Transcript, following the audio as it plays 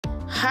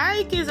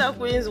Hi kings and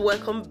queens,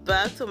 welcome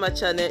back to my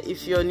channel.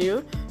 If you're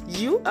new,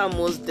 you are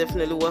most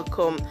definitely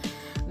welcome.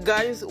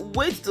 Guys,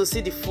 wait to see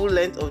the full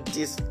length of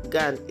this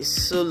gown. It's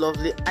so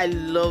lovely. I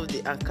love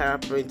the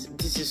Ankara print.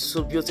 This is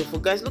so beautiful.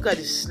 Guys, look at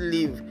the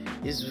sleeve.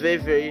 It's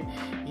very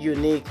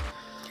unique.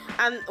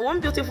 And one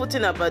beautiful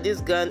thing about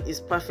this gown is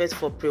perfect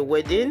for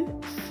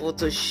pre-wedding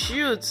photo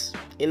shoots,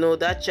 you know,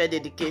 that child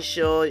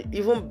dedication,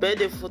 even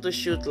birthday photo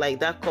shoot like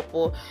that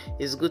couple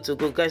is good to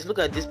go. Guys, look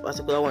at this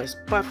particular one. It's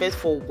perfect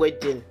for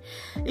wedding.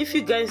 If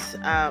you guys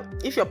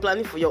if you're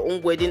planning for your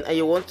own wedding and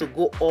you want to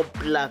go all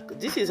black,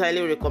 this is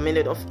highly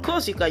recommended. Of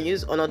course, you can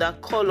use another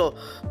color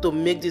to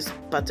make this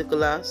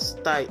particular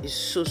style. It's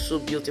so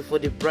beautiful.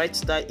 The bright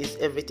style is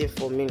everything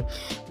for me.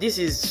 This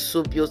is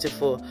so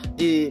beautiful.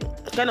 The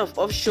kind of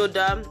off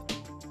shoulder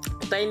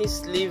tiny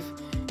sleeve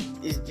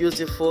is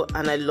beautiful,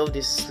 and I love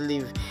the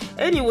sleeve.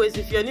 Anyways,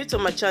 if you're new to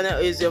my channel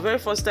or it's your very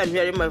first time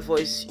hearing my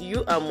voice,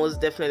 you are most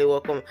definitely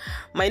welcome.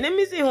 My name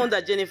is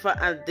Ihonda Jennifer,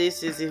 and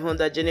this is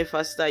Ihonda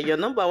Jennifer Style, your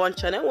number one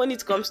channel when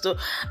it comes to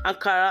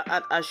Ankara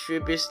and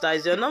Asoebi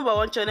styles, your number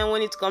one channel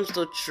when it comes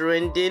to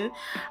trending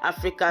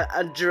African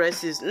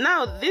dresses.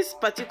 Now, this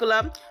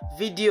particular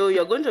video,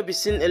 you're going to be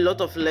seeing a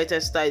lot of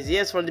latest styles.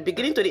 Yes, from the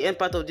beginning to the end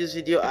part of this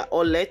video are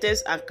all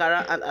latest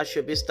Ankara and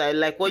Asoebi style.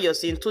 Like what you're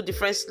seeing, two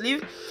different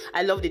sleeves.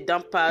 I love the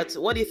down part.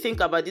 What do you think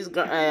about this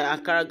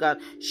Ankara gown?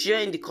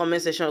 Share in the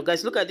comment section.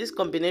 Guys, look at this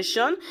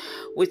combination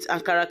with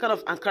Ankara, kind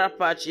of Ankara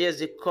patch. Yes,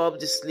 the curve,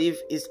 the sleeve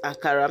is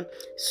Ankara.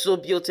 So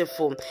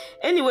beautiful.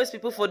 Anyways,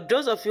 people, for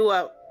those of you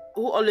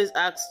who always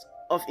ask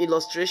of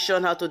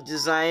illustration, how to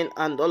design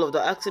and all of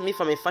that, asking me if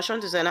I'm a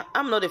fashion designer,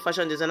 I'm not a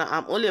fashion designer.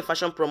 I'm only a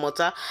fashion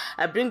promoter.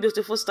 I bring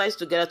beautiful styles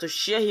together to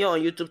share here on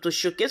YouTube, to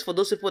showcase for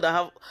those people that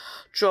have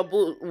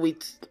trouble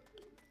with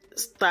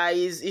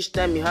styles. Each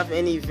time you have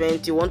any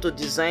event, you want to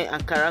design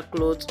Ankara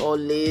clothes or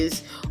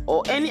lace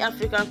or any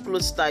African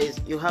clothes styles,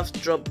 you have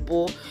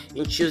trouble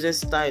in choosing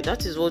style.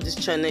 That is what this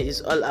channel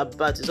is all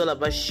about. It's all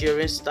about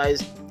sharing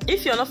styles.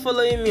 If you're not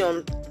following me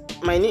on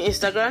my new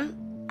Instagram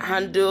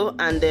handle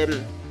and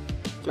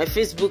my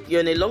Facebook, you're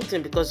in a long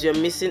time because you're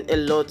missing a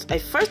lot. I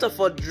first of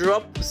all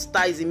drop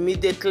styles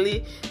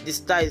immediately. The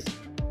styles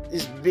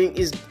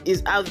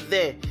is out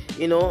there,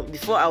 you know,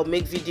 before I'll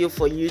make video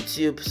for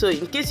YouTube. So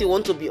in case you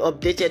want to be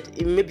updated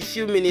in maybe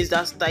few minutes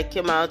that style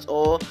came out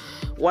or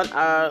 1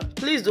 hour,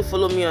 please do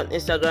follow me on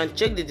Instagram.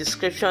 Check the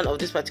description of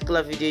this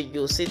particular video,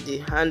 you'll see the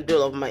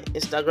handle of my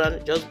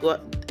Instagram. Just go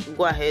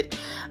ahead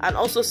and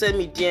also send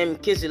me DM in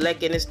case you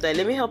like any style.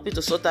 Let me help you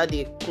to sort out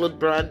the cloth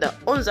brand that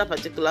owns that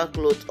particular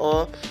cloth,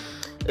 or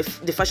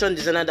if the fashion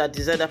designer that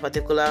designed that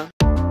particular